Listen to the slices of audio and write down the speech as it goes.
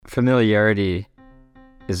familiarity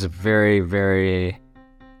is a very, very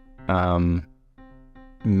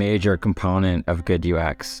major component of good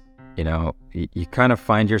UX. You kind of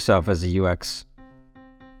find yourself as a UX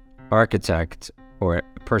architect or a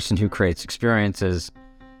person who creates experiences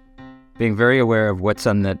being very aware of what's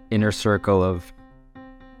on that inner circle of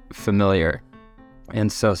familiar.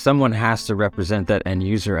 And so someone has to represent that end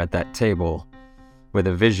user at that table with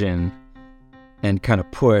a vision and kind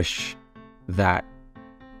of push that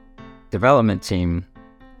development team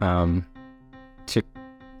to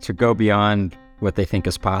go beyond what they think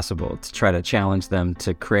is possible, to try to challenge them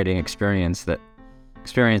to creating experiences that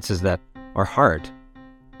are hard.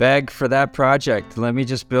 Beg for that project. Let me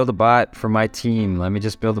just build a bot for my team. Let me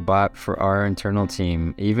just build a bot for our internal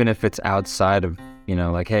team. Even if it's outside of,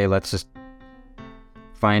 like, hey, let's just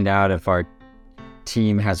find out if our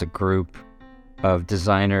team has a group of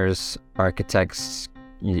designers, architects,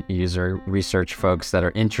 user research folks that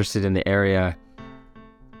are interested in the area,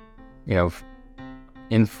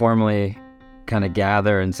 informally kind of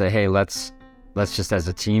gather and say, hey, let's just as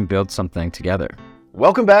a team build something together.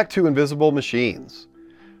 Welcome back to Invisible Machines.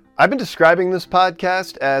 I've been describing this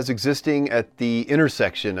podcast as existing at the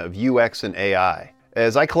intersection of UX and AI.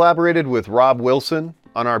 As I collaborated with Rob Wilson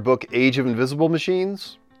on our book, Age of Invisible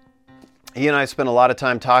Machines, he and I spent a lot of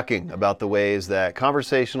time talking about the ways that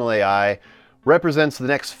conversational AI represents the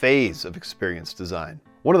next phase of experience design.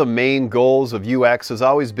 One of the main goals of UX has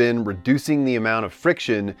always been reducing the amount of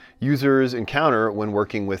friction users encounter when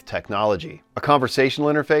working with technology. A conversational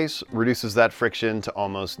interface reduces that friction to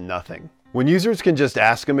almost nothing. When users can just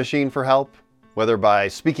ask a machine for help, whether by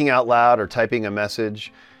speaking out loud or typing a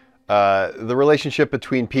message, the relationship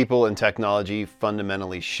between people and technology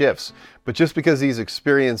fundamentally shifts. But just because these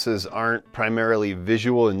experiences aren't primarily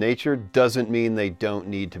visual in nature doesn't mean they don't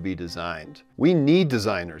need to be designed. We need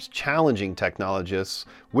designers challenging technologists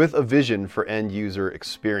with a vision for end user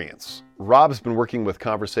experience. Rob's been working with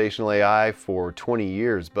conversational AI for 20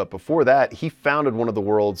 years, but before that, he founded one of the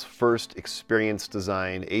world's first experience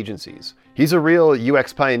design agencies. He's a real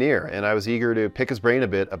UX pioneer, and I was eager to pick his brain a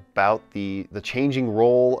bit about the changing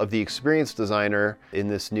role of the experience designer in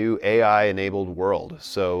this new AI-enabled world.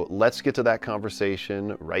 So let's get to that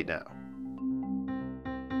conversation right now.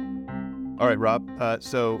 All right, Rob.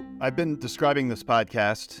 So I've been describing this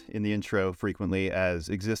podcast in the intro frequently as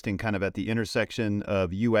existing kind of at the intersection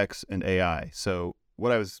of UX and AI. So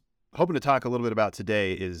what I was hoping to talk a little bit about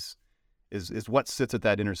today is what sits at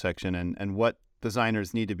that intersection and what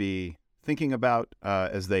designers need to be thinking about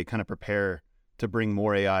as they kind of prepare to bring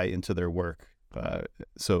more AI into their work.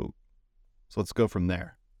 So let's go from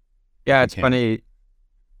there. Yeah, it's funny.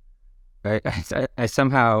 I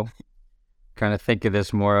somehow kind of think of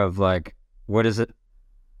this more of like, what is at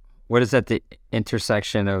the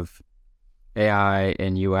intersection of AI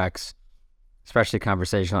and UX, especially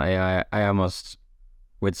conversational AI? I almost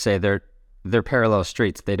would say they're parallel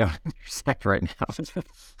streets. They don't intersect right now.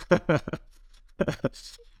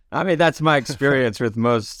 I mean, that's my experience with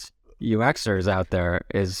most UXers out there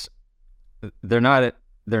is they're not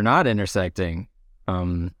intersecting.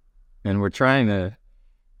 And we're trying to,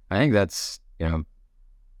 I think that's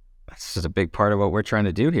just a big part of what we're trying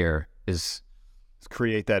to do here is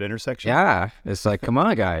create that intersection. Yeah. It's like, come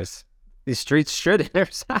on, guys, these streets should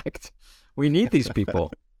intersect. We need these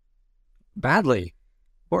people badly,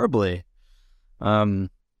 horribly. So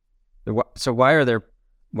why are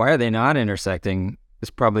they not intersecting is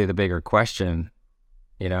probably the bigger question,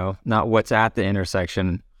 not what's at the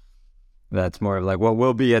intersection. That's more of like, well,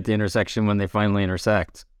 we'll be at the intersection when they finally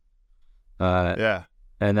intersect. Yeah.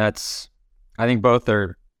 And I think both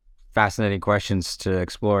are fascinating questions to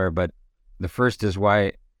explore, but the first is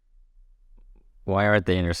why aren't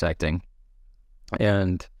they intersecting?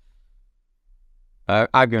 And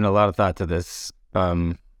I've given a lot of thought to this.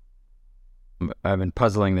 I've been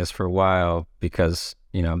puzzling this for a while because,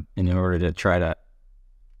 in order to try to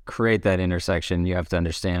create that intersection, you have to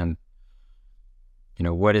understand,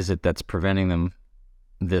 what is it that's preventing them,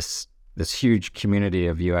 this huge community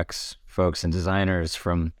of UX folks and designers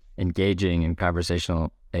from engaging in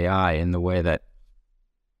conversational AI in the way that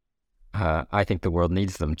I think the world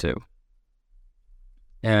needs them to.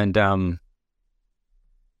 And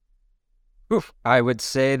I would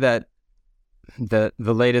say that the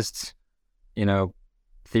latest,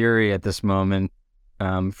 theory at this moment,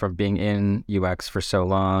 from being in UX for so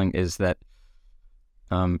long, is that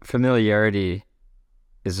familiarity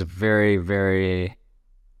is a very, very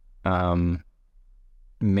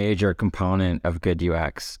major component of good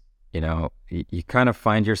UX. You kind of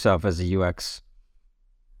find yourself as a UX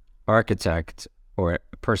architect or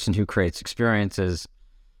a person who creates experiences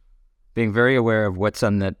being very aware of what's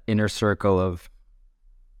on that inner circle of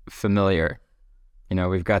familiar.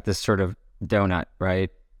 We've got this sort of donut, right?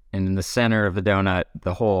 And in the center of the donut,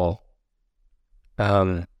 the hole,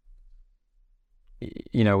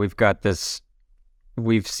 we've got this,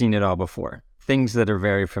 we've seen it all before. Things that are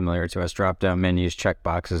very familiar to us, drop-down menus,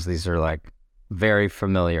 checkboxes, these are like very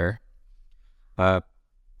familiar. A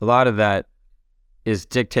lot of that is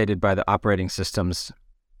dictated by the operating systems,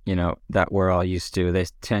 that we're all used to. They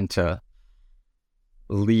tend to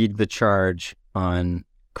lead the charge on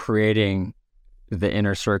creating the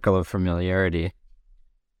inner circle of familiarity.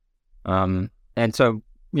 And so,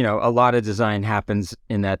 a lot of design happens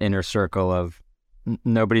in that inner circle of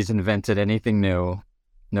nobody's invented anything new.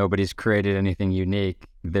 Nobody's created anything unique.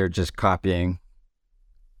 They're just copying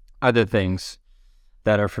other things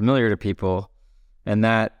that are familiar to people, and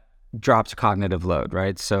that drops cognitive load,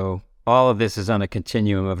 right? So all of this is on a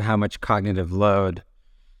continuum of how much cognitive load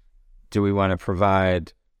do we want to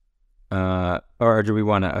provide, or do we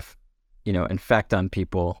want to, infect on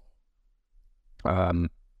people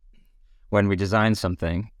when we design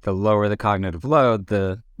something. The lower the cognitive load,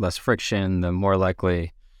 the less friction, the more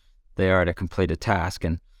likely they are to complete a task.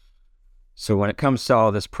 And so when it comes to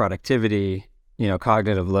all this productivity,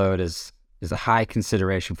 cognitive load is a high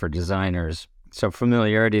consideration for designers. So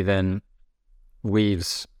familiarity then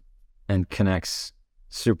weaves and connects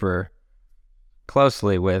super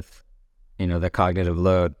closely with, the cognitive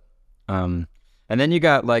load. And then you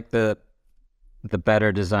got like the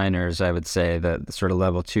better designers, I would say, the sort of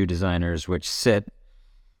level 2 designers, which sit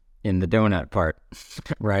in the donut part,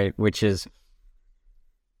 right? Which is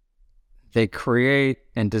they create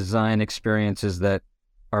and design experiences that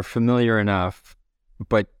are familiar enough,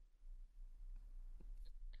 but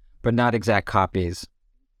not exact copies.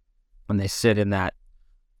 When they sit in that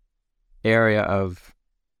area of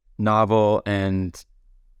novel and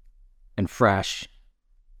fresh,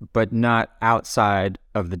 but not outside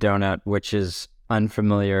of the donut, which is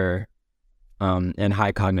unfamiliar and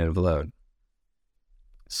high cognitive load.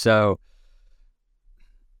 So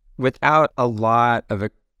without a lot of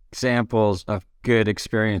examples of good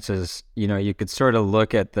experiences, you could sort of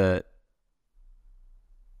look at the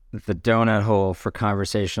donut hole for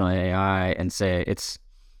conversational AI and say it's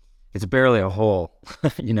barely a hole.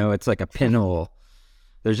 It's like a pinhole.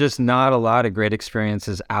 There's just not a lot of great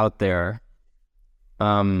experiences out there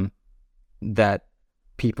that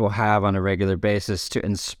people have on a regular basis to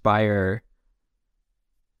inspire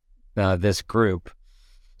this group.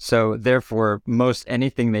 So therefore, most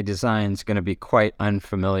anything they design is going to be quite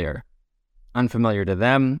unfamiliar to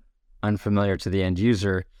them, unfamiliar to the end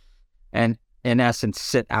user, and in essence,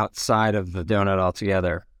 sit outside of the donut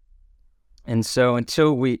altogether. And so it's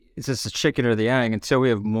just a chicken or the egg, until we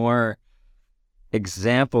have more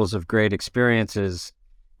examples of great experiences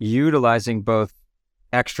utilizing both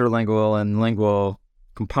extralingual and lingual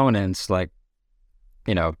components like,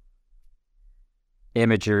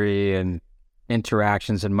 imagery and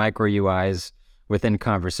interactions and micro UIs within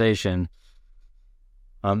conversation.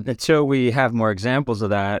 Until we have more examples of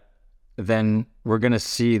that, then we're going to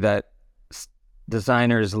see that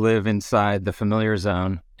designers live inside the familiar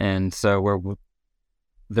zone. And so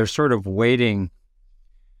they're sort of waiting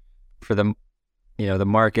for the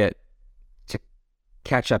market to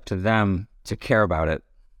catch up to them to care about it.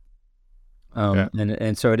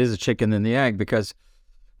 And so it is a chicken and the egg, because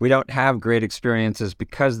we don't have great experiences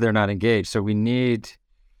because they're not engaged. So we need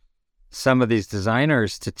some of these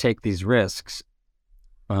designers to take these risks,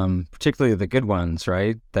 particularly the good ones,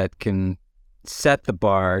 right? That can set the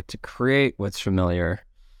bar to create what's familiar.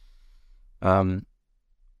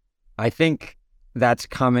 I think that's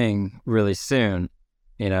coming really soon.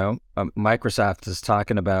 Microsoft is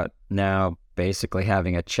talking about now basically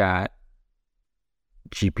having a chat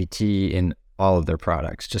GPT in all of their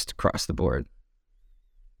products, just across the board.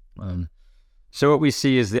 So what we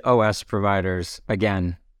see is the OS providers,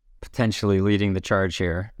 again, potentially leading the charge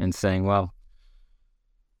here and saying, well,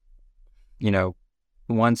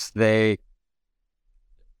 once they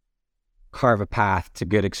carve a path to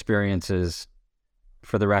good experiences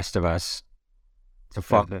for the rest of us to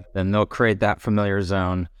follow, then they'll create that familiar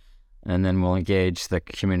zone, and then we'll engage the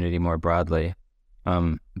community more broadly.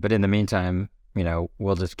 But in the meantime,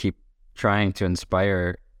 we'll just keep trying to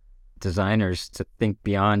inspire designers to think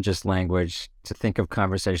beyond just language, to think of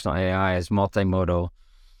conversational AI as multimodal,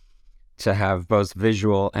 to have both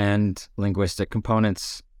visual and linguistic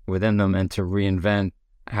components within them, and to reinvent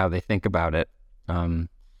how they think about it,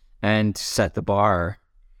 and set the bar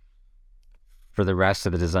for the rest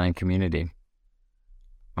of the design community.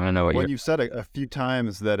 I don't know what you've said a few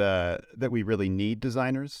times that we really need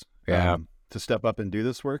designers. Yeah. to step up and do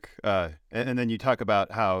this work. And then you talk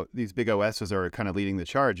about how these big OSs are kind of leading the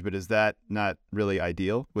charge, but is that not really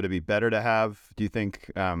ideal? Would it be better to have, do you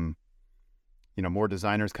think, more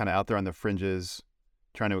designers kind of out there on the fringes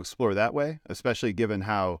trying to explore that way, especially given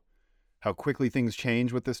how quickly things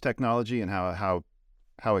change with this technology and how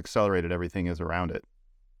accelerated everything is around it?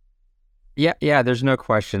 Yeah, there's no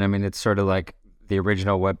question. I mean, it's sort of like the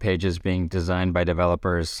original web pages being designed by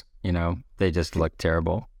developers, they just look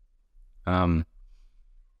terrible.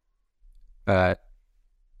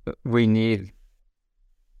 We need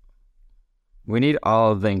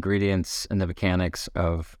all of the ingredients and the mechanics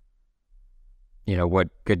of, what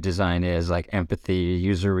good design is, like empathy,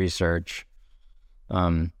 user research,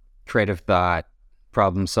 creative thought,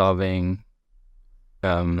 problem solving,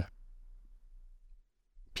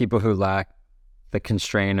 people who lack the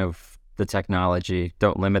constraint of the technology,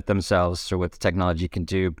 don't limit themselves to what the technology can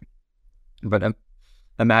do, but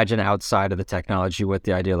imagine outside of the technology what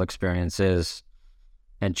the ideal experience is,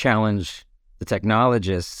 and challenge the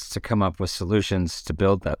technologists to come up with solutions to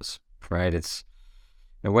build those, right? It's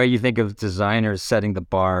the way you think of designers setting the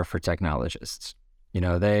bar for technologists.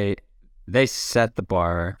 They set the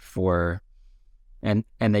bar for, and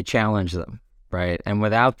they challenge them, right? And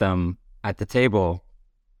without them at the table,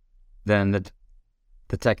 then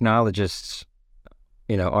the technologists,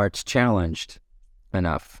 aren't challenged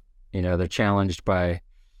enough. They're challenged by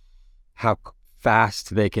how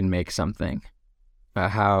fast they can make something,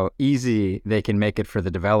 how easy they can make it for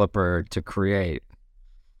the developer to create,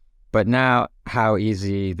 but now how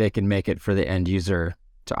easy they can make it for the end user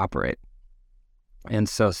to operate. And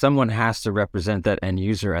so someone has to represent that end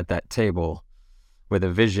user at that table with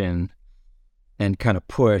a vision and kind of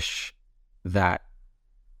push that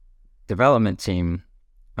development team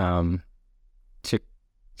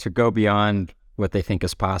to go beyond what they think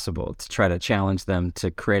is possible, to try to challenge them to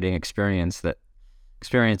creating experiences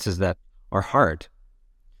that are hard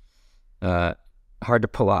to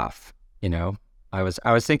pull off. I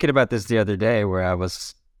was thinking about this the other day, where I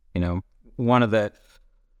was, one of the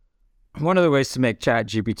ways to make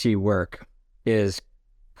ChatGPT work is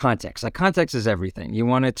context. Like, context is everything. You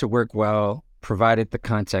want it to work well, provided the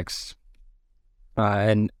context.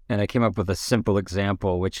 And I came up with a simple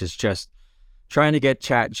example, which is just trying to get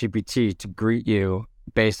ChatGPT to greet you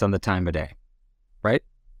based on the time of day, right?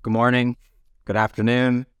 Good morning, good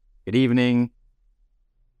afternoon, good evening.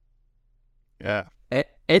 Yeah.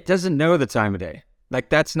 It doesn't know the time of day. Like,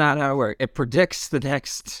 that's not how it works. It predicts the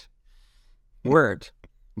next word,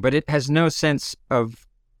 but it has no sense of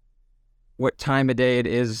what time of day it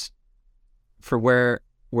is for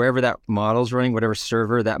wherever that model's running, whatever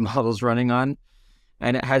server that model's running on.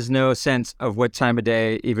 And it has no sense of what time of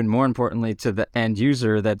day, even more importantly, to the end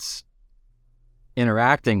user that's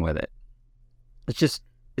interacting with it. It's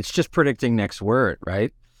just predicting next word,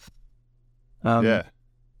 right? Yeah.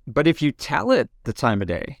 But if you tell it the time of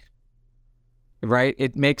day, right,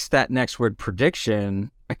 it makes that next word prediction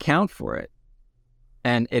account for it.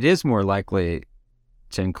 And it is more likely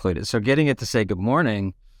to include it. So getting it to say good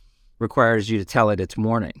morning requires you to tell it it's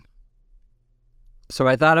morning. So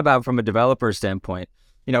I thought about, from a developer standpoint,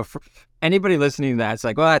 for anybody listening to that, it's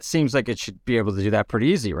like, well, that seems like it should be able to do that pretty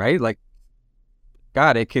easy, right? Like,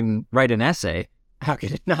 God, it can write an essay. How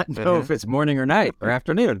could it not know if it's morning or night or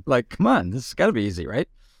afternoon? Like, come on, this has got to be easy, right?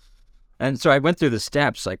 And so I went through the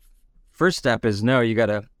steps. Like, first step is, no, you got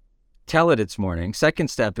to tell it it's morning. Second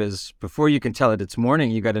step is, before you can tell it it's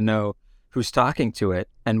morning, you got to know who's talking to it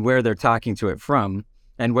and where they're talking to it from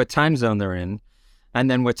and what time zone they're in, and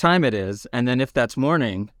then what time it is. And then if that's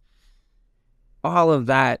morning, all of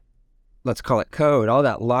that, let's call it code, all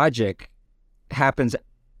that logic happens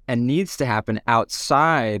and needs to happen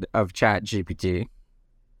outside of ChatGPT.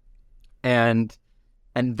 And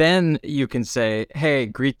then you can say, hey,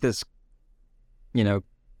 greet this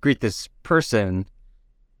person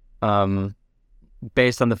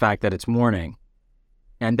based on the fact that it's morning.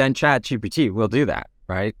 And then ChatGPT will do that,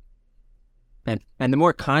 right? And the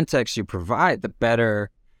more context you provide, the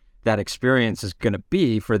better that experience is going to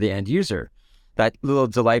be for the end user. That little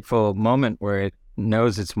delightful moment where it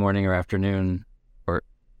knows it's morning or afternoon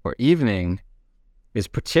or evening is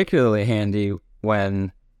particularly handy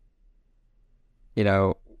when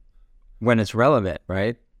it's relevant,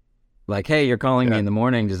 right? Like, hey, you're calling me in the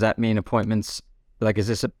morning. Does that mean appointments? Like, is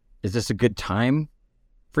this a good time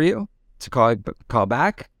for you to call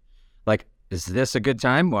back? Like, is this a good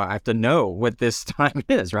time? Well, I have to know what this time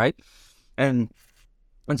is, right? And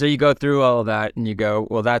so you go through all of that and you go,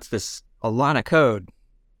 well, that's a lot of code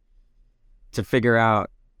to figure out,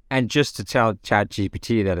 and just to tell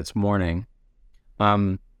ChatGPT that it's morning.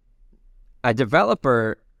 A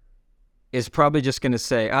developer is probably just going to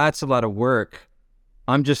say, it's a lot of work.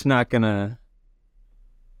 I'm not going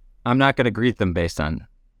to greet them based on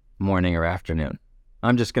morning or afternoon.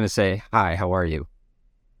 I'm just going to say, hi, how are you?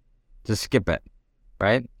 Just skip it,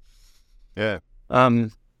 right? Yeah.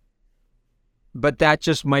 But that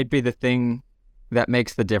just might be the thing that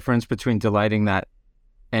makes the difference between delighting that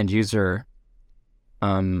end user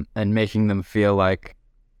and making them feel like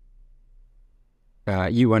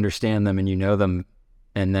you understand them and you know them,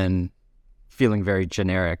 and then feeling very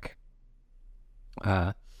generic,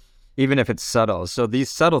 even if it's subtle. So these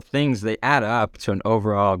subtle things, they add up to an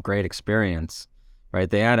overall great experience, right?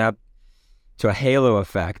 They add up to a halo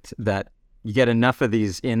effect that you get enough of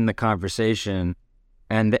these in the conversation,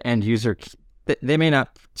 and the end user, they may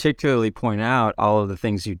not particularly point out all of the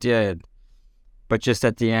things you did, but just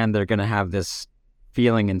at the end, they're going to have this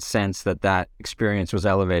feeling and sense that that experience was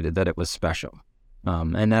elevated, that it was special,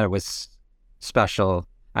 and that it was special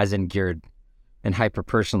as in geared and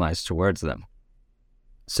hyper-personalized towards them.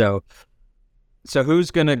 So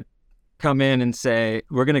who's going to come in and say,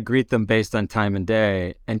 we're going to greet them based on time and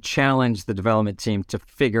day, and challenge the development team to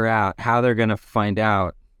figure out how they're going to find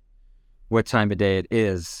out what time of day it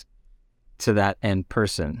is to that end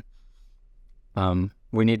person?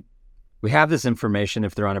 We have this information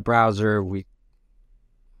if they're on a browser. We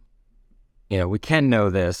can know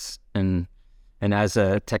this, and as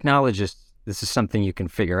a technologist, this is something you can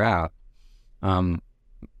figure out.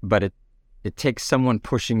 But it takes someone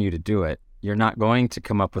pushing you to do it. You're not going to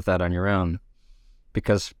come up with that on your own,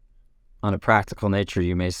 because on a practical nature,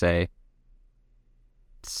 you may say,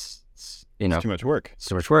 it's too much work. It's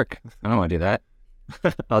too much work. I don't want to do that.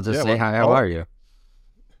 I'll just say, hi, how are you?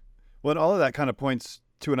 Well, and all of that kind of points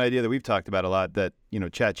to an idea that we've talked about a lot, that,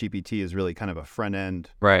 ChatGPT is really kind of a front end,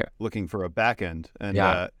 right, looking for a back end. And,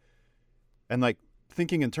 and like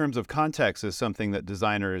thinking in terms of context is something that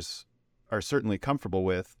designers are certainly comfortable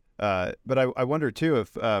with. But I wonder too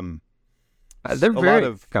if they're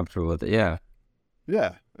very comfortable with it. Yeah.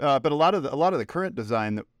 Yeah. But a lot of the current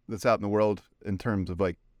design that's out in the world in terms of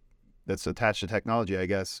that's attached to technology, I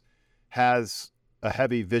guess, has a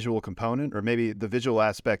heavy visual component, or maybe the visual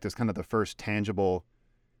aspect is kind of the first tangible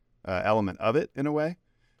element of it in a way.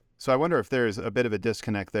 So I wonder if there's a bit of a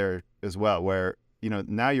disconnect there as well, where,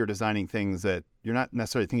 now you're designing things that you're not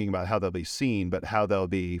necessarily thinking about how they'll be seen, but how they'll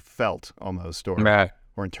be felt almost, or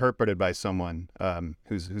interpreted by someone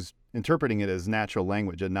who's interpreting it as natural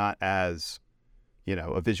language and not as,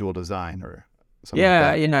 a visual design or something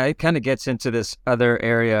like that. It kind of gets into this other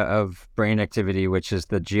area of brain activity, which is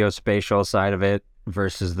the geospatial side of it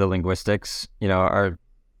versus the linguistics. Our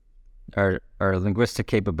linguistic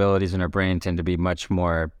capabilities in our brain tend to be much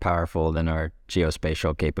more powerful than our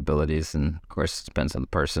geospatial capabilities, and of course it depends on the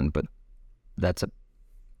person, but it's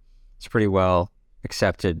pretty well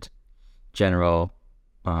accepted generally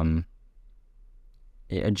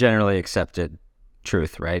accepted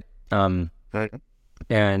truth, right?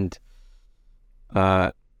 And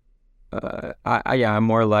I'm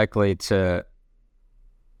more likely to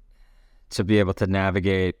be able to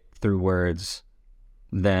navigate through words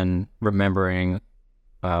than remembering,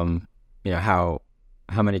 how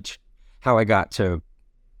I got to,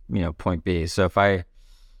 point B. So if I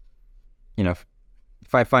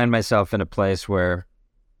find myself in a place where,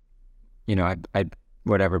 I'd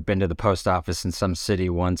been to the post office in some city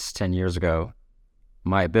once 10 years ago,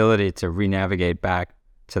 my ability to re-navigate back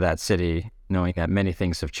to that city, knowing that many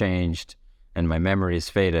things have changed and my memory's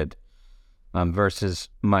faded, versus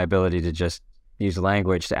my ability to just use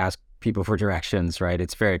language to ask people for directions, right?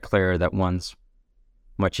 It's very clear that one's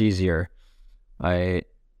much easier. I'm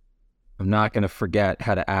not going to forget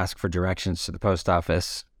how to ask for directions to the post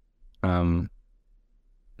office, but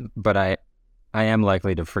I am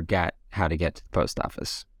likely to forget how to get to the post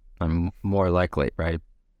office. I'm more likely, right?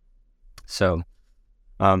 So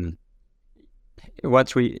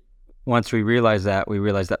once we realize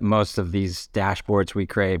that most of these dashboards we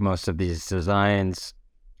create, most of these designs,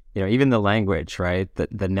 even the language, right?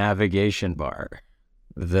 The navigation bar,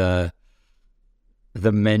 the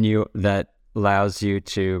menu that allows you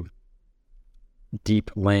to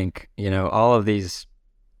deep link, all of these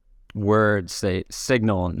words, they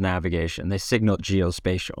signal navigation, they signal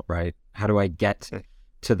geospatial, right? How do I get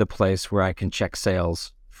to the place where I can check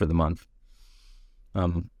sales for the month?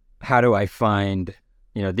 How do I find,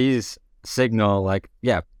 these signal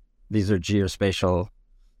these are geospatial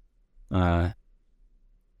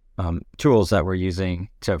tools that we're using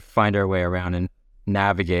to find our way around and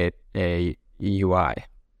navigate a UI.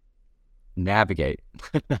 Navigate,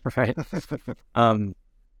 right?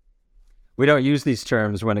 We don't use these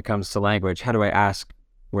terms when it comes to language. How do I ask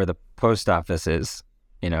where the post office is?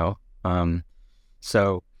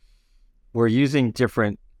 So we're using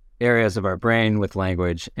different areas of our brain with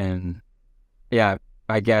language. And yeah,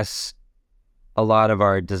 I guess a lot of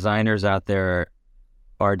our designers out there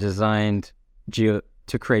are designed to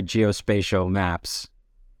create geospatial maps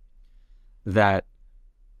that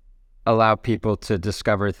allow people to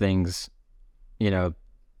discover things,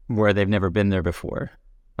 where they've never been there before,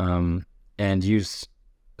 and use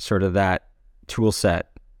sort of that tool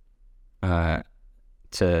set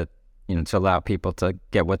to allow people to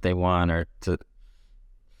get what they want, or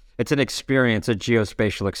it's an experience, a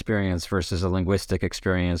geospatial experience versus a linguistic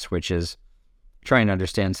experience, which is trying to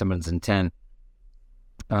understand someone's intent,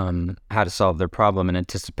 how to solve their problem and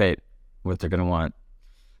anticipate what they're going to want.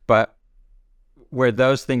 But where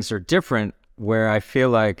those things are different, where I feel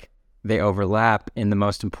like they overlap in the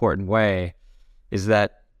most important way, is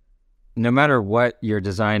that no matter what you're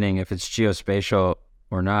designing, if it's geospatial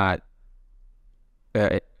or not,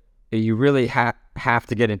 you really have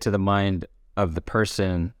to get into the mind of the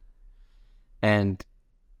person and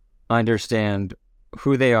understand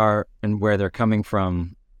who they are and where they're coming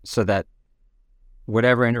from, so that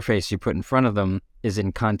whatever interface you put in front of them is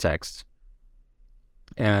in context.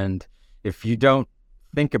 And if you don't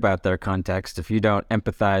think about their context, if you don't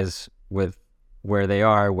empathize with where they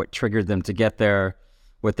are, what triggered them to get there,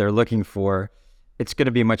 what they're looking for, it's going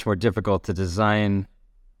to be much more difficult to design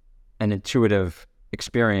an intuitive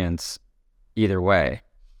experience either way.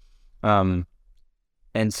 And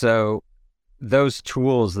so those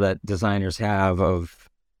tools that designers have of,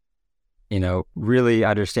 really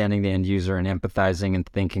understanding the end user and empathizing and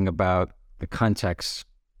thinking about the context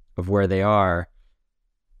of where they are,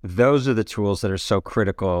 those are the tools that are so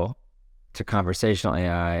critical to conversational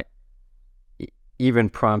AI. Even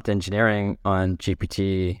prompt engineering on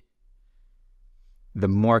GPT, the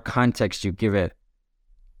more context you give it,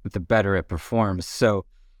 the better it performs. So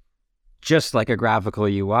just like a graphical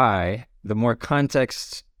UI, the more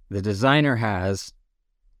context the designer has,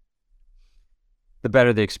 the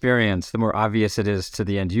better the experience, the more obvious it is to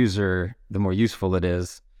the end user, the more useful it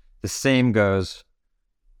is. The same goes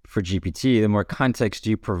for GPT. The more context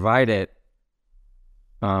you provide it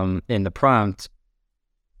in the prompt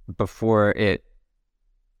before it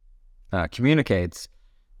communicates,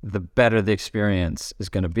 the better the experience is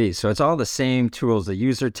going to be. So it's all the same tools: the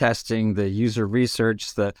user testing, the user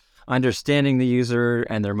research, the understanding the user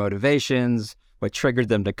and their motivations, what triggered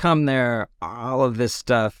them to come there. All of this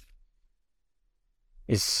stuff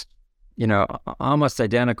is, almost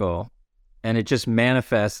identical, and it just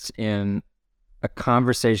manifests in a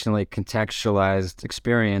conversationally contextualized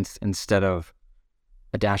experience instead of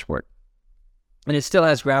a dashboard. And it still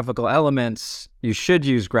has graphical elements. You should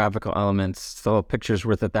use graphical elements. The whole picture's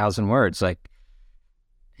worth 1,000 words. Like,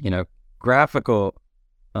 graphical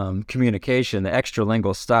communication, the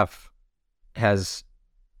extralingual stuff, has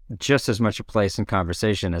just as much a place in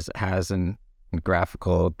conversation as it has in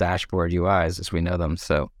graphical dashboard UIs as we know them.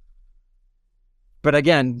 So, but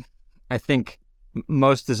again, I think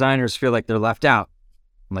most designers feel like they're left out,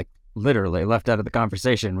 like literally left out of the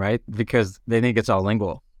conversation, right? Because they think it's all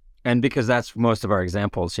lingual. And because that's most of our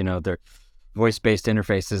examples, they're voice-based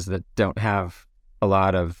interfaces that don't have a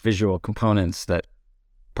lot of visual components that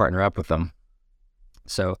partner up with them.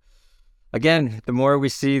 So again, the more we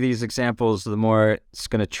see these examples, the more it's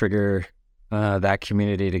going to trigger that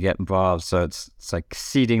community to get involved. So it's like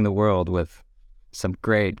seeding the world with some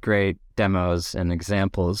great demos and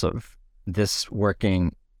examples of this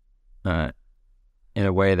working in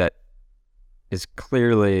a way that is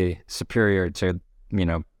clearly superior to,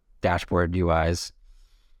 dashboard UIs.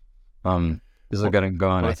 This is going to go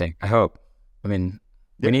on, I think. I hope. I mean,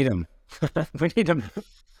 we need them. We need them.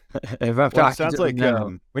 If I've talked, it sounds like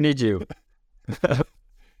we need you.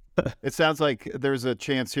 It sounds like there's a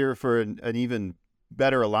chance here for an even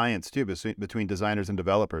better alliance too between designers and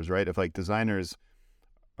developers, right? If like designers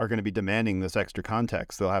are going to be demanding this extra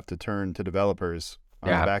context, they'll have to turn to developers on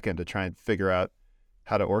the back end to try and figure out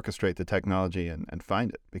how to orchestrate the technology and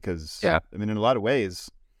find it. Because I mean, in a lot of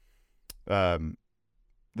ways,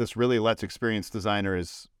 this really lets experienced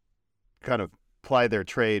designers kind of ply their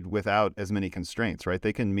trade without as many constraints, right?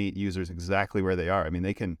 They can meet users exactly where they are. I mean,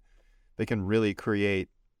 they can really create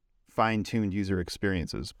fine-tuned user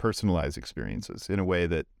experiences, personalized experiences in a way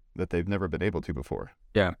that they've never been able to before.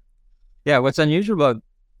 Yeah. What's unusual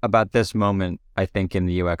about this moment, I think, in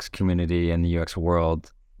the UX community and the UX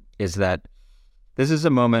world, is that this is a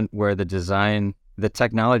moment where the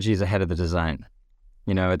technology is ahead of the design.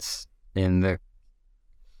 It's in the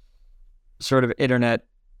sort of internet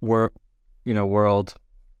world,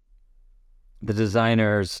 the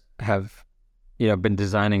designers have, been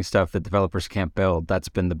designing stuff that developers can't build. That's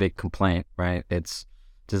been the big complaint, right? It's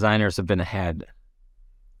designers have been ahead,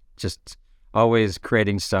 just always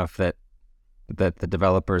creating stuff that the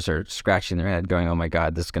developers are scratching their head going, oh my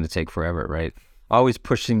God, this is going to take forever, right? Always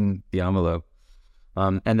pushing the envelope.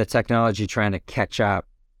 And the technology trying to catch up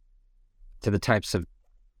to the types of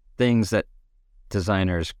things that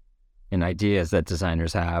designers and ideas that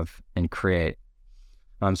designers have and create.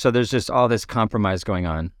 So there's just all this compromise going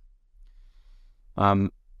on.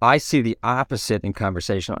 I see the opposite in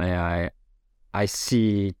conversational AI. I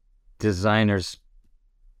see designers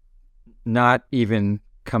not even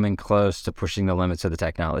coming close to pushing the limits of the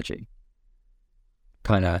technology,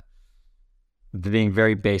 kind of being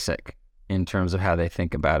very basic in terms of how they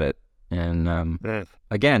think about it. And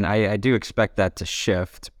again, I do expect that to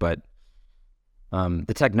shift, but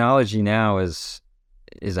the technology now is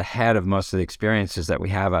ahead of most of the experiences that we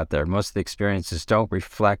have out there. Most of the experiences don't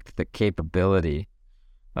reflect the capability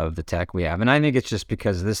of the tech we have. And I think it's just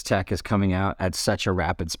because this tech is coming out at such a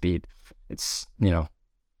rapid speed. It's,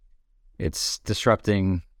 it's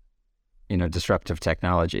disrupting, disruptive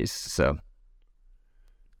technologies. So,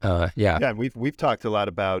 yeah. Yeah, we've talked a lot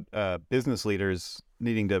about business leaders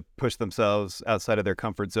needing to push themselves outside of their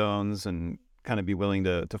comfort zones and kind of be willing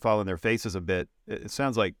to fall on their faces a bit. It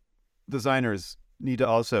sounds like designers need to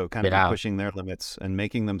also kind of be pushing their limits and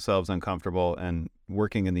making themselves uncomfortable and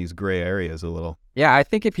working in these gray areas a little. Yeah, I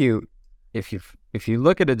think if you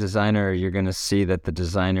look at a designer, you're going to see that the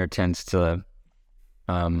designer tends to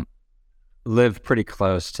live pretty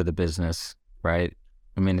close to the business, right?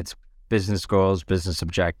 I mean, it's business goals, business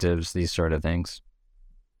objectives, these sort of things.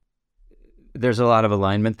 There's a lot of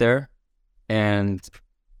alignment there, and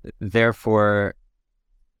therefore,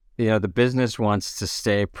 the business wants to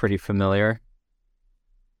stay pretty familiar.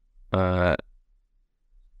 They're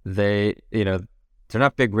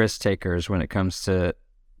not big risk takers when it comes to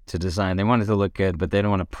design. They want it to look good, but they don't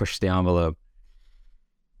want to push the envelope.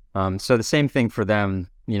 So the same thing for them.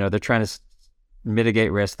 They're trying to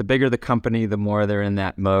mitigate risk. The bigger the company, the more they're in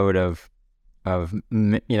that mode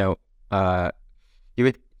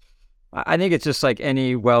I think it's just like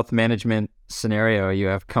any wealth management scenario. You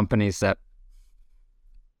have companies that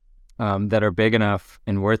are big enough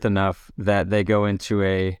and worth enough that they go into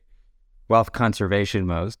a wealth conservation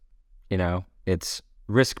mode. It's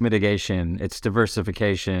risk mitigation, it's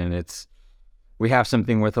diversification, we have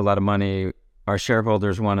something worth a lot of money. Our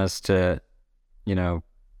shareholders want us to,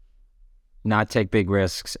 not take big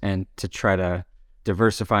risks and to try to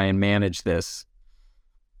diversify and manage this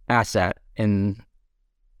asset in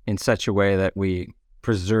such a way that we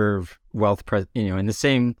preserve wealth, and the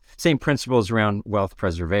same principles around wealth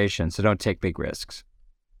preservation. So don't take big risks.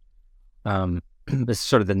 This is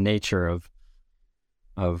sort of the nature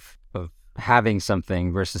of having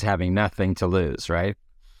something versus having nothing to lose, right?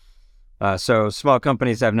 So small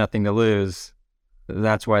companies have nothing to lose.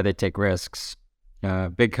 That's why they take risks.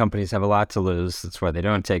 Big companies have a lot to lose. That's why they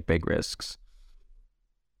don't take big risks.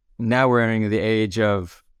 Now we're entering the age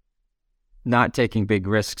of not taking big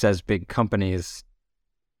risks as big companies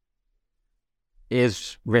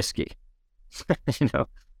is risky. It's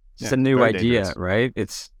a new idea, dangerous. Right?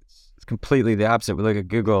 It's completely the opposite. We look at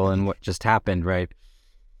Google and what just happened, right?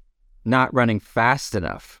 Not running fast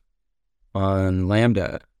enough on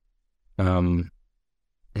Lambda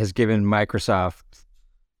has given Microsoft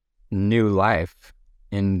new life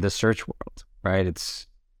in the search world, right? It's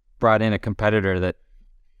brought in a competitor that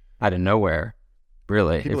out of nowhere,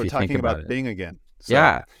 really. People if are you talking think about Bing again. So,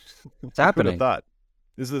 yeah, it's happening. Who would have thought?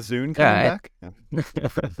 Is the Zune coming back? Yeah.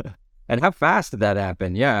 And how fast did that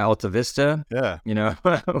happen? Yeah, Alta Vista. Yeah.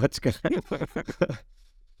 What's going to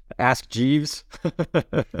Ask Jeeves.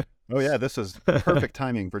 Oh, yeah, this is perfect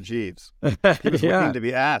timing for Jeeves. He was looking to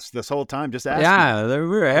be asked this whole time. Just ask him. We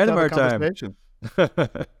were ahead of our time.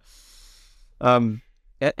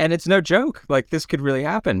 And it's no joke. Like, this could really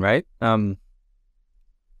happen, right?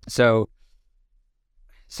 So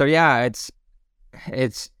yeah,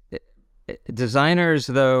 it's designers,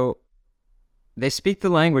 though, they speak the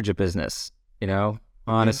language of business,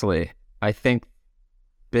 honestly. Mm-hmm. I think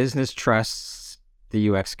business trusts the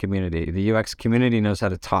UX community. The UX community knows how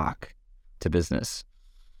to talk to business.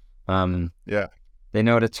 Yeah. They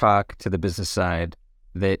know how to talk to the business side.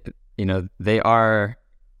 They are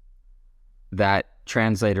that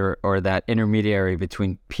translator or that intermediary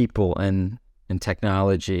between people and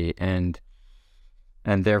technology, and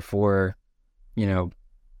therefore,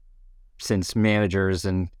 since managers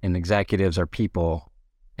and executives are people,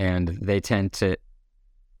 and they tend to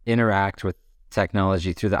interact with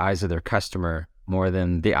technology through the eyes of their customer more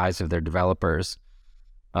than the eyes of their developers,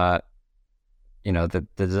 the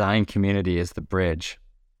design community is the bridge.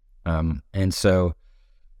 And so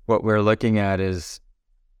what we're looking at is,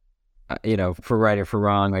 for right or for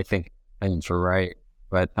wrong, I think for right,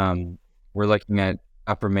 but we're looking at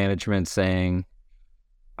upper management saying,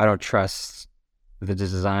 I don't trust the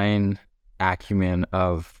design acumen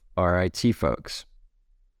of our IT folks.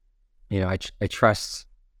 I trust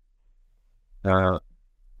that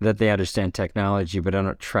they understand technology, but I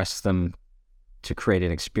don't trust them to create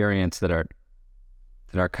an experience that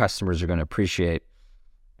our customers are going to appreciate,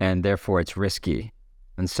 and therefore it's risky.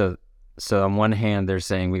 And so on one hand, they're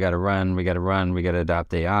saying we got to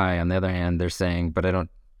adopt AI. On the other hand, they're saying, but I don't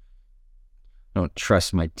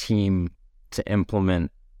trust my team to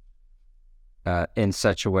implement in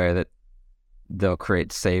such a way that they'll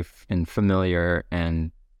create safe and familiar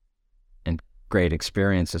and great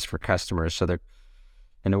experiences for customers. So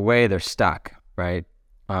in a way, they're stuck, right?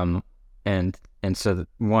 And so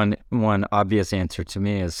one obvious answer to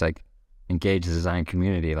me is like, engage the design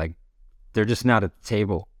community. Like, they're just not at the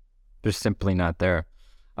table. They're simply not there.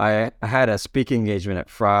 I had a speaking engagement at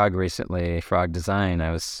Frog recently, Frog Design.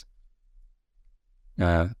 I was,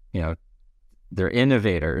 they're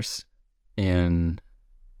innovators in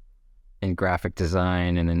graphic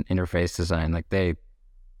design and in interface design. Like they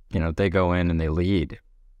go in and they lead.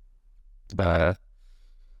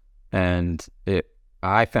 And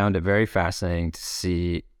I found it very fascinating to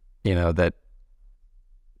see,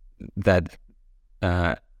 that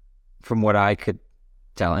from what I could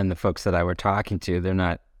tell, and the folks that I were talking to, they're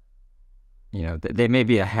not, they may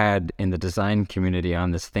be ahead in the design community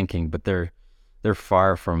on this thinking, but they're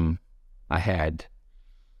far from ahead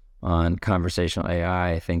on conversational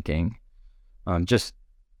AI thinking. Just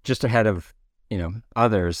ahead of,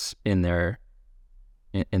 others in the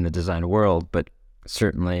design world, but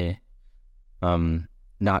certainly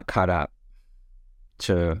not caught up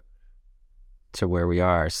to where we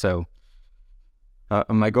are. So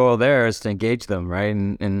my goal there is to engage them, right?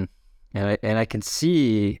 And I can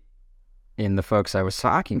see in the folks I was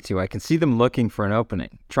talking to, I can see them looking for an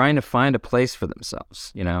opening, trying to find a place for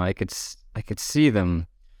themselves. I could see them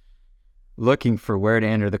looking for where to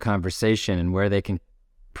enter the conversation and where they can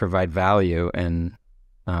provide value, and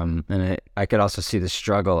I could also see the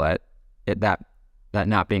struggle at that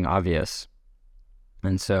not being obvious.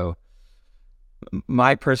 And so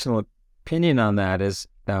my personal opinion on that is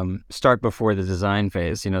start before the design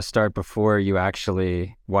phase. Start before you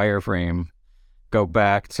actually wireframe. Go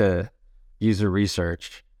back to user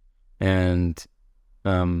research and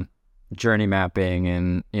journey mapping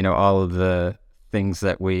and all of the things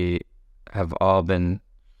that we have all been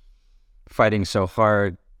fighting so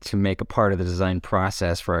hard to make a part of the design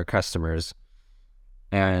process for our customers,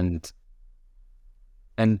 and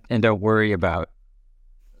don't worry about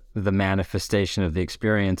the manifestation of the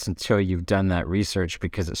experience until you've done that research,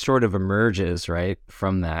 because it sort of emerges right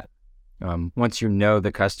from that. Once you know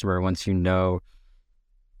the customer, once you know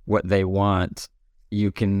what they want,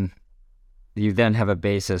 you then have a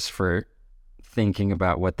basis for thinking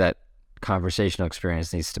about what that conversational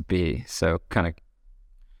experience needs to be. So kind of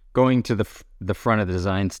going to the front of the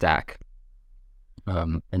design stack,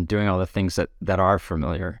 and doing all the things that are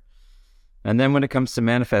familiar. And then when it comes to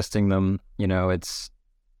manifesting them, it's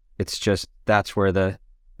just, that's where the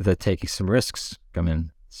taking some risks come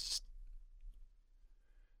in.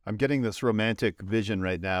 I'm getting this romantic vision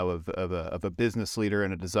right now of a business leader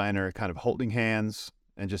and a designer kind of holding hands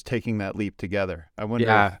and just taking that leap together. I wonder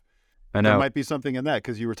if I know there might be something in that,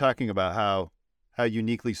 because you were talking about how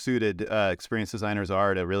uniquely suited experienced designers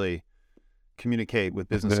are to really communicate with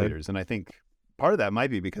business leaders. And I think part of that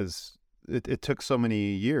might be because it took so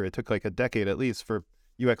many years. It took like a decade at least for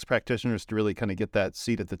UX practitioners to really kind of get that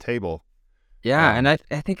seat at the table. Yeah, and I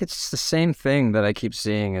think it's the same thing that I keep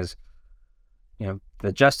seeing is,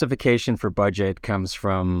 the justification for budget comes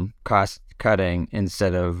from cost cutting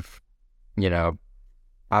instead of,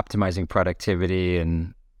 optimizing productivity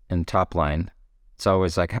and top line. It's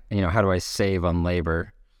always like, how do I save on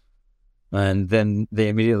labor? And then they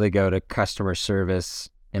immediately go to customer service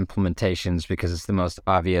implementations because it's the most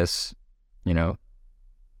obvious,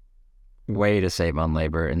 way to save on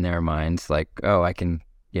labor in their minds. Like, oh, I can,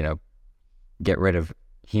 get rid of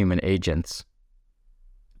human agents.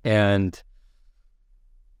 And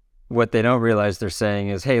what they don't realize they're saying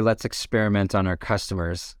is, hey, let's experiment on our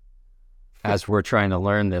customers as we're trying to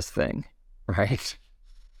learn this thing, right?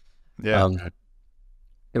 Yeah.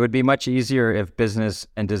 It would be much easier if business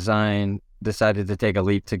and design decided to take a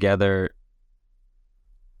leap together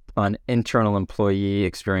on internal employee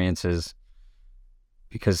experiences,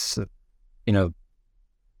 because,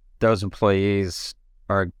 those employees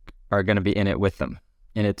are going to be in it with them,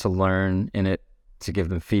 in it to learn, in it to give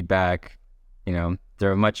them feedback.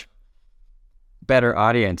 They're a much better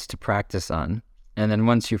audience to practice on. And then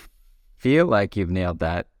once you feel like you've nailed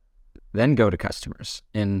that, then go to customers.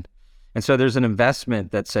 And so there's an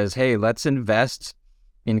investment that says, hey, let's invest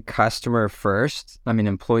in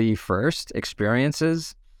employee first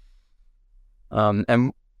experiences.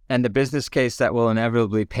 And the business case that will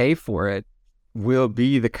inevitably pay for it will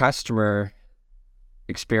be the customer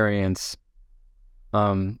experience.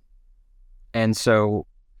 And so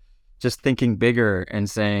just thinking bigger and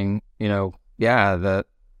saying,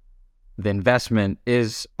 the investment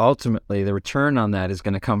is ultimately, the return on that is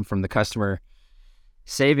going to come from the customer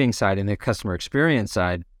saving side and the customer experience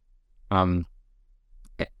side. And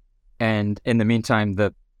in the meantime,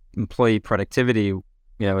 the employee productivity,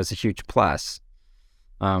 is a huge plus.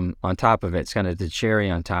 On top of it, it's kind of the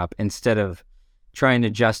cherry on top, instead of trying to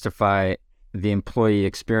justify the employee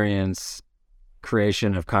experience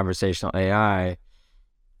creation of conversational AI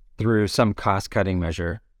through some cost-cutting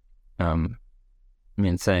measure.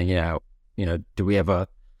 Saying, do we have a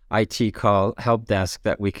IT call help desk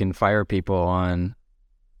that we can fire people on?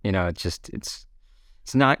 It's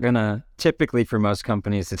not going to, typically for most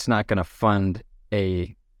companies, it's not going to fund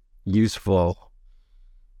a useful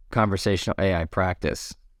conversational AI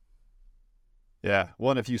practice. Yeah.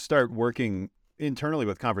 Well, and if you start working internally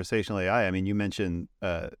with conversational AI, you mentioned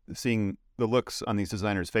seeing the looks on these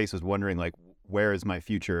designers' faces, wondering like, where is my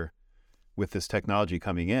future with this technology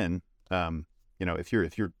coming in?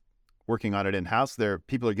 If you're working on it in-house,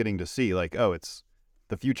 people are getting to see like, oh, it's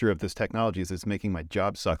the future of this technology is it's making my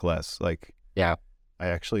job suck less. Like, yeah, I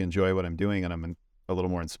actually enjoy what I'm doing and I'm a little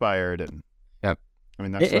more inspired. And yep.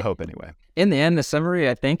 That's the hope anyway. In the end, the summary,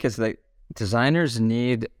 I think, is that designers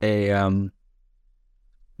need they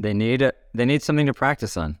need something to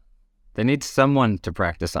practice on. They need someone to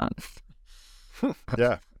practice on.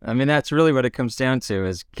 Yeah. That's really what it comes down to,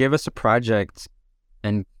 is give us a project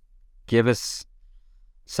and give us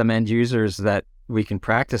some end users that we can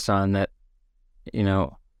practice on, that,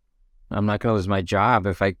 I'm not going to lose my job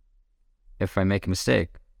if I make a mistake.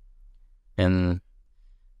 And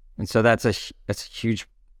so that's a huge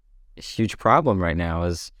problem right now,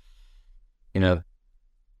 is,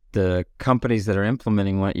 the companies that are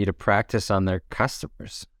implementing want you to practice on their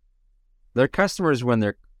customers. Their customers when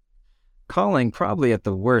they're calling probably at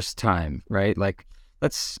the worst time, right? Like,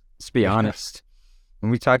 let's be honest.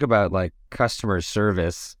 When we talk about like customer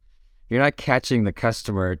service, you're not catching the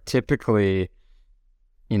customer typically,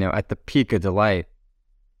 at the peak of delight.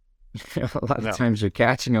 A lot of times you're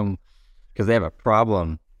catching them because they have a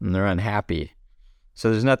problem and they're unhappy. So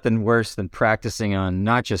there's nothing worse than practicing on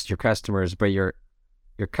not just your customers, but your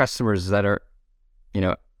customers that are,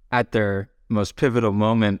 at their most pivotal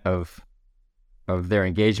moment of their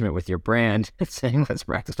engagement with your brand, saying, let's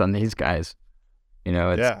practice on these guys.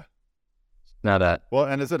 It's not a... Well,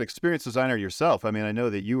 and as an experienced designer yourself, I know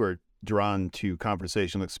that you were drawn to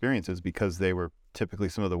conversational experiences because they were typically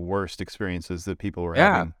some of the worst experiences that people were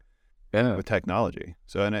having with technology.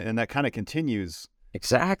 So, and that kind of continues.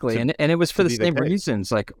 Exactly. And it was for the same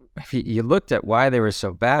reasons. Like, if you looked at why they were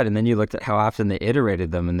so bad, and then you looked at how often they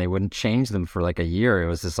iterated them and they wouldn't change them for like a year. It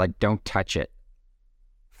was just like, don't touch it.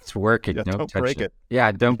 It's working. Yeah, don't touch break it.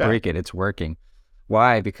 Yeah, don't break it. It's working.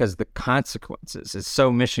 Why? Because the consequences is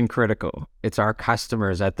so mission critical. It's our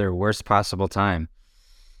customers at their worst possible time.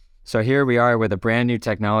 So here we are with a brand new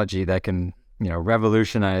technology that can,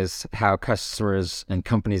 revolutionize how customers and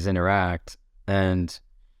companies interact. And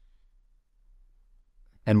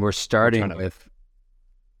we're starting with,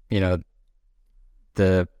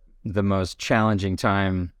 the most challenging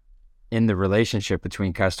time in the relationship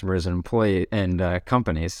between customers and employee and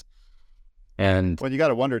companies. And well, you got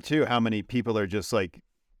to wonder too, how many people are just like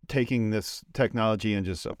taking this technology and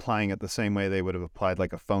just applying it the same way they would have applied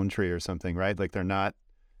like a phone tree or something, right? Like they're not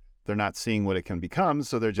seeing what it can become.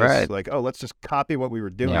 So they're just like, oh, let's just copy what we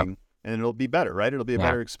were doing and it'll be better, right? It'll be a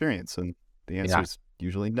better experience. And the answer is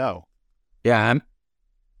usually no. Yeah.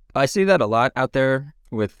 I see that a lot out there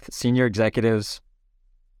with senior executives,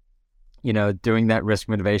 doing that risk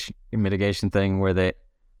mitigation thing where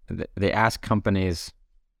they ask companies,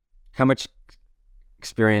 how much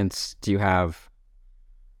experience do you have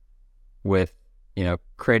with,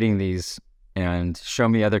 creating these, and show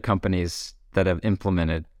me other companies that have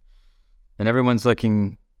implemented. And everyone's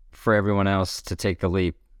looking for everyone else to take the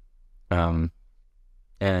leap. And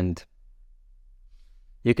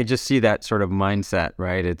you can just see that sort of mindset,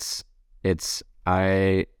 right? It's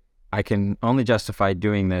I can only justify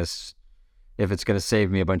doing this if it's going to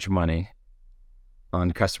save me a bunch of money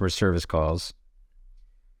on customer service calls.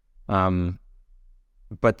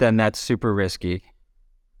 But then that's super risky.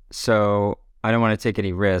 So I don't want to take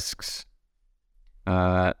any risks.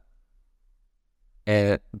 But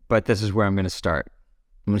this is where I'm going to start.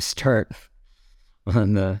 I'm going to start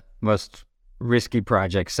on the most risky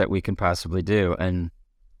projects that we can possibly do. And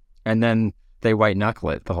then they white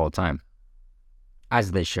knuckle it the whole time,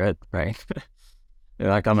 as they should, right? They're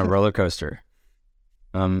like on a roller coaster.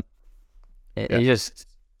 It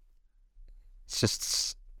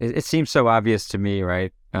seems so obvious to me,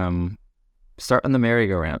 right? Start on the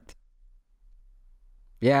merry-go-round.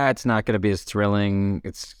 Yeah, it's not going to be as thrilling.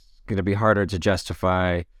 It's going to be harder to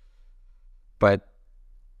justify, but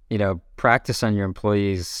practice on your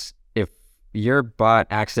employees. If your bot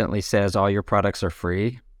accidentally says all your products are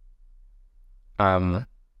free, to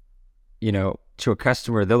a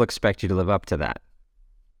customer, they'll expect you to live up to that.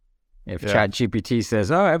 If ChatGPT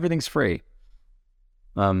says, oh, everything's free,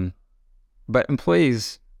 but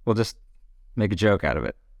employees will just make a joke out of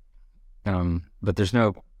it. But there's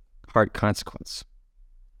no hard consequence.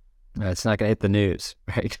 It's not going to hit the news,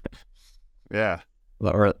 right? Yeah.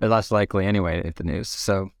 Or less likely anyway to hit the news.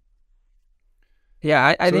 So,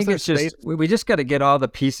 yeah, I think it's just, we just got to get all the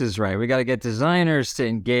pieces right. We got to get designers to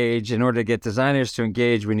engage. In order to get designers to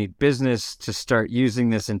engage, we need business to start using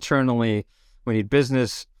this internally. We need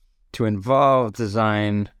business to involve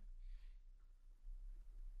design,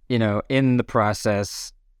 in the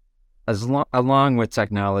process, along with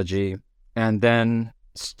technology, and then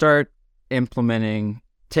start implementing,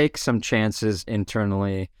 take some chances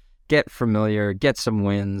internally, get familiar, get some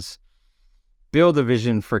wins, build a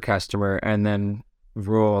vision for customer, and then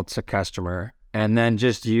roll to customer, and then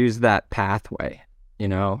just use that pathway,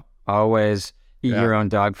 always eat your own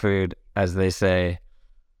dog food, as they say,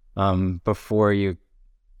 before you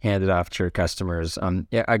hand it off to your customers.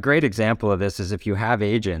 A great example of this is if you have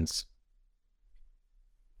agents,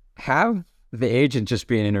 have the agent just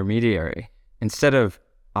be an intermediary. Instead of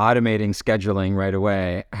automating scheduling right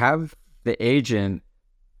away, have the agent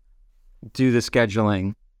do the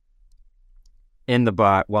scheduling in the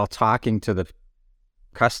bot while talking to the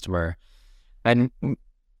customer. And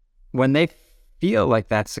when they feel like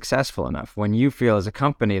that's successful enough, when you feel as a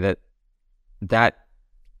company that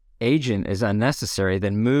agent is unnecessary,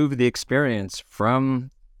 then move the experience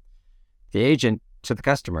from the agent to the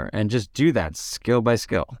customer and just do that skill by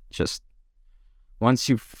skill. Just once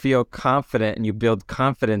you feel confident and you build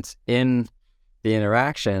confidence in the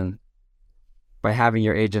interaction by having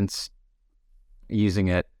your agents using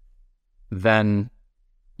it, then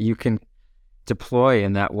you can deploy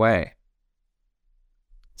in that way.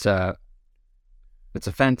 It's a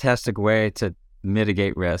fantastic way to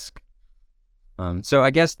mitigate risk. So I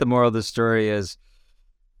guess the moral of the story is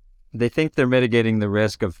they think they're mitigating the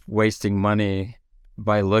risk of wasting money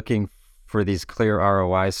by looking for these clear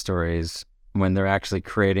ROI stories when they're actually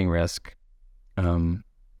creating risk, and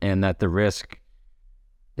that the risk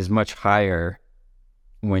is much higher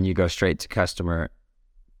when you go straight to customer.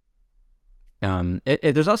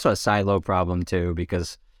 There's also a silo problem too,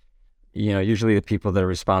 because usually the people that are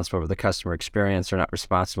responsible for the customer experience are not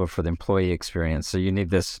responsible for the employee experience. So you need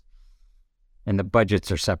this, and the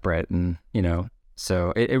budgets are separate, and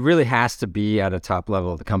so it really has to be at a top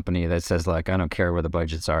level of the company that says, like, I don't care where the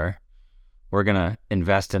budgets are, we're gonna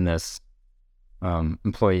invest in this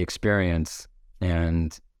employee experience,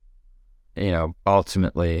 and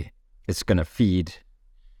ultimately it's gonna feed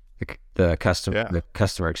the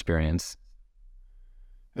customer experience.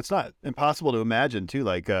 It's not impossible to imagine too,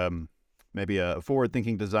 like maybe a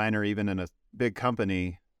forward-thinking designer, even in a big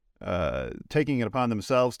company, taking it upon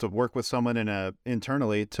themselves to work with someone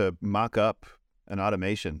internally to mock up an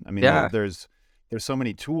automation. I mean, there's so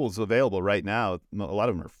many tools available right now. A lot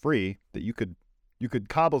of them are free, that you could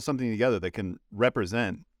cobble something together that can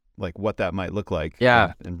represent like what that might look like.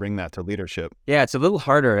 Yeah, and bring that to leadership. Yeah, it's a little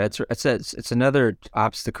harder. It's another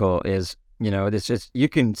obstacle is it's just, you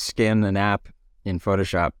can scan an app in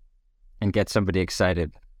Photoshop and get somebody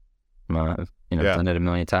excited. Done it a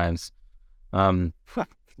million times.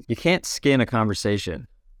 You can't skin a conversation.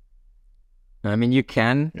 I mean, you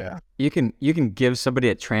can. Yeah. You can give somebody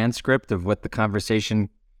a transcript of what the conversation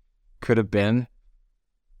could have been.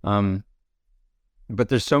 But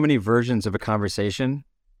there's so many versions of a conversation,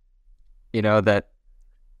 that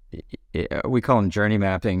we call them journey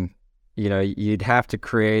mapping. You'd have to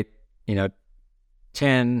create,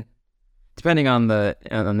 10, depending on the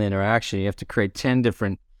interaction, you have to create 10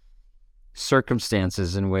 different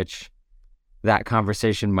circumstances in which that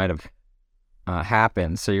conversation might have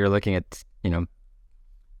happened. So you're looking at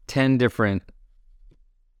 10 different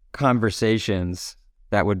conversations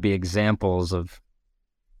that would be examples of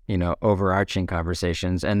overarching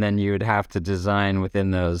conversations, and then you would have to design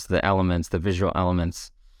within those the visual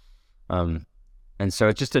elements. And so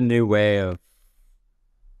it's just a new way of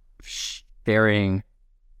sharing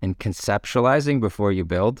and conceptualizing before you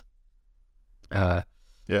build. We've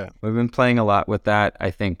been playing a lot with that.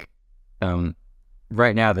 I think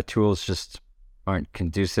right now the tools just aren't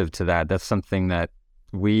conducive to that. That's something that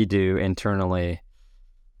we do internally,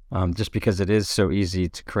 just because it is so easy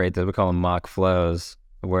to create we call them mock flows,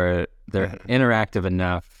 where they're interactive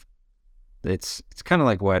enough. It's kind of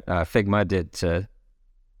like what Figma did to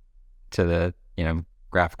the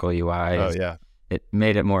graphical UI. Oh yeah, it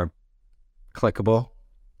made it more clickable,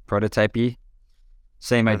 prototypey.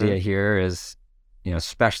 Same idea here is,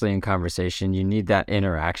 especially in conversation, you need that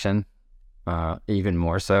interaction, even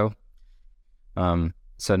more so.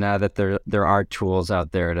 So now that there are tools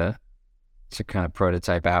out there to kind of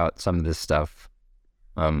prototype out some of this stuff.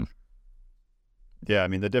 Yeah, I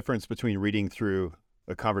mean, the difference between reading through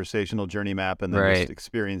a conversational journey map and then just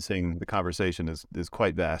experiencing the conversation is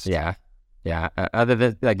quite vast. Yeah. Other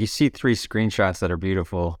than, like, you see 3 screenshots that are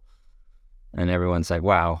beautiful and everyone's like,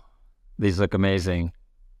 wow, these look amazing.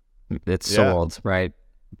 It's sold, right?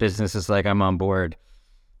 Business is like, I'm on board.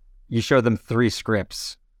 You show them 3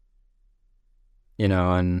 scripts,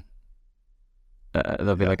 and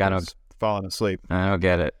they'll be like, I don't, falling asleep. I don't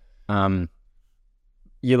get it.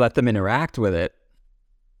 You let them interact with it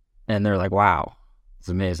and they're like, wow, it's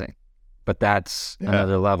amazing. But that's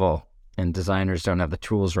another level, and designers don't have the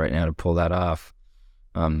tools right now to pull that off.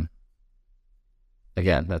 Again,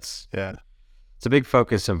 it's a big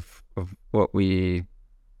focus of what we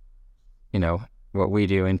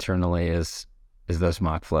do internally is those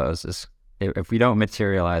mock flows. Is if we don't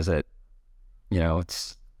materialize it,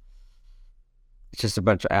 it's just a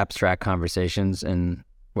bunch of abstract conversations and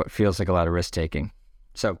what feels like a lot of risk taking.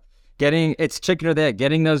 So it's chicken or the egg,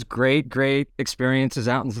 getting those great experiences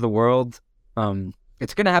out into the world.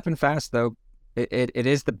 It's going to happen fast though. It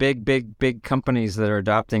is the big companies that are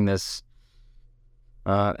adopting this.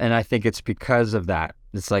 And I think it's because of that.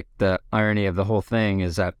 It's like the irony of the whole thing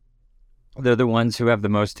is that they're the ones who have the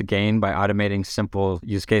most to gain by automating simple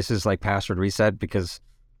use cases like password reset, because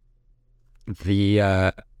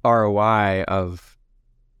the ROI of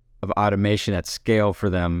automation at scale for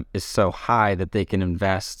them is so high that they can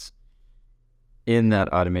invest in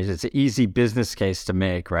that automation. It's an easy business case to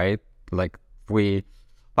make, right? Like, if we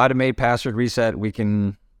automate password reset, we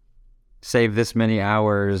can save this many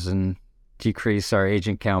hours and decrease our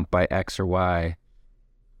agent count by X or Y.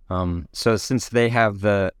 So since they have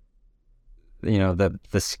the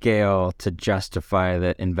scale to justify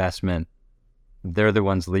the investment, they're the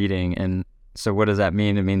ones leading. And so what does that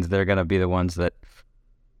mean? It means they're going to be the ones that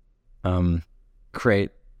create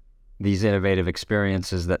these innovative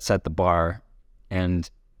experiences that set the bar. And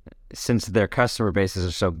since their customer bases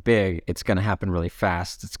are so big, it's going to happen really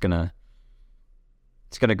fast. It's going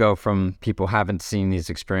to go from people haven't seen these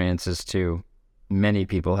experiences to many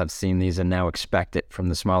people have seen these and now expect it from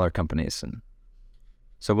the smaller companies. And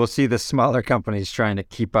so we'll see the smaller companies trying to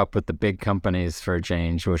keep up with the big companies for a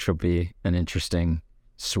change, which will be an interesting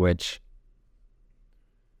switch.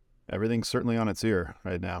 Everything's certainly on its ear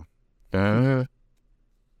right now.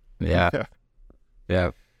 Yeah.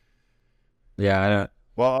 I don't.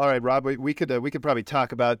 Well, all right, Rob, we could probably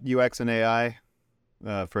talk about UX and AI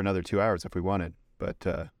for another 2 hours if we wanted, but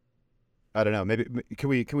I don't know. Maybe can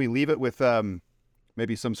we leave it with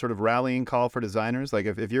maybe some sort of rallying call for designers? Like,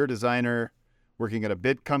 if you're a designer working at a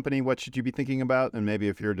big company, what should you be thinking about? And maybe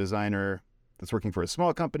if you're a designer that's working for a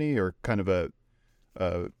small company or kind of a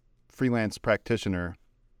freelance practitioner,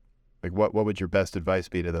 like what would your best advice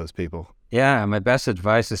be to those people? Yeah, my best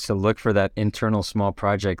advice is to look for that internal small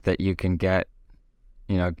project that you can get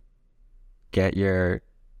your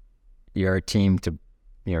team to,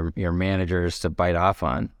 your managers to bite off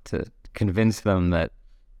on, to convince them that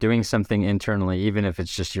doing something internally, even if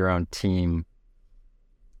it's just your own team,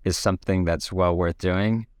 is something that's well worth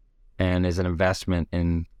doing and is an investment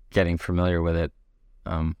in getting familiar with it.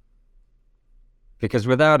 Because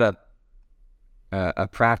without a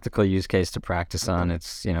practical use case to practice on,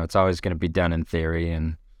 it's always going to be done in theory.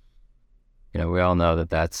 And, we all know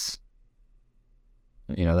that's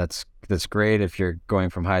great if you're going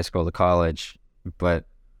from high school to college. But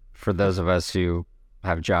for those of us who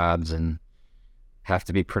have jobs and have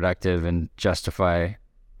to be productive and justify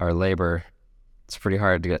our labor, it's pretty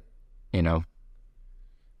hard to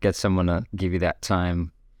get someone to give you that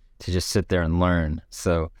time to just sit there and learn.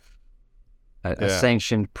 So a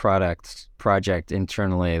sanctioned project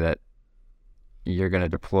internally that you're going to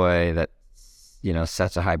deploy that,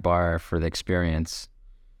 sets a high bar for the experience.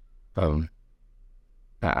 I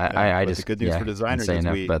just, the good news for designers is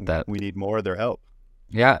we need more of their help.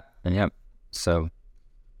 Yeah. And so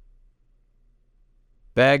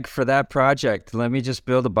beg for that project. Let me just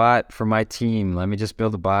build a bot for my team. Let me just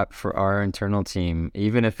build a bot for our internal team.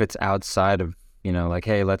 Even if it's outside of, like,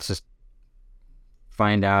 hey, let's just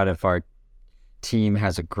find out if our team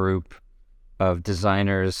has a group of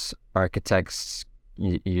designers, architects,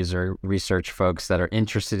 user research folks that are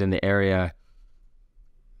interested in the area,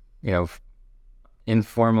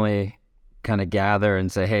 informally kind of gather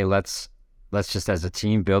and say, hey, let's just as a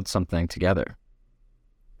team build something together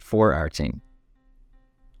for our team.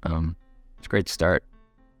 It's a great start.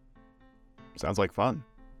 Sounds like fun.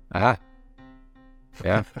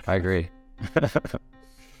 Yeah, I agree.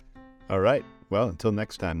 All right. Well, until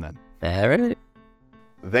next time then. All right.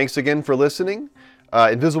 Thanks again for listening.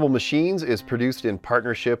 Invisible Machines is produced in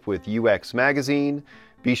partnership with UX Magazine.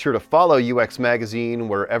 Be sure to follow UX Magazine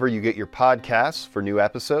wherever you get your podcasts for new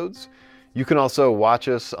episodes. You can also watch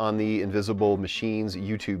us on the Invisible Machines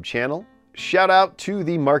YouTube channel. Shout out to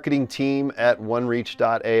the marketing team at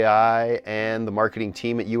onereach.ai and the marketing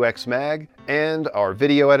team at UX Mag and our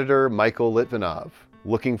video editor, Michael Litvinov.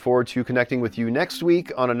 Looking forward to connecting with you next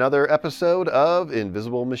week on another episode of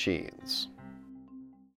Invisible Machines.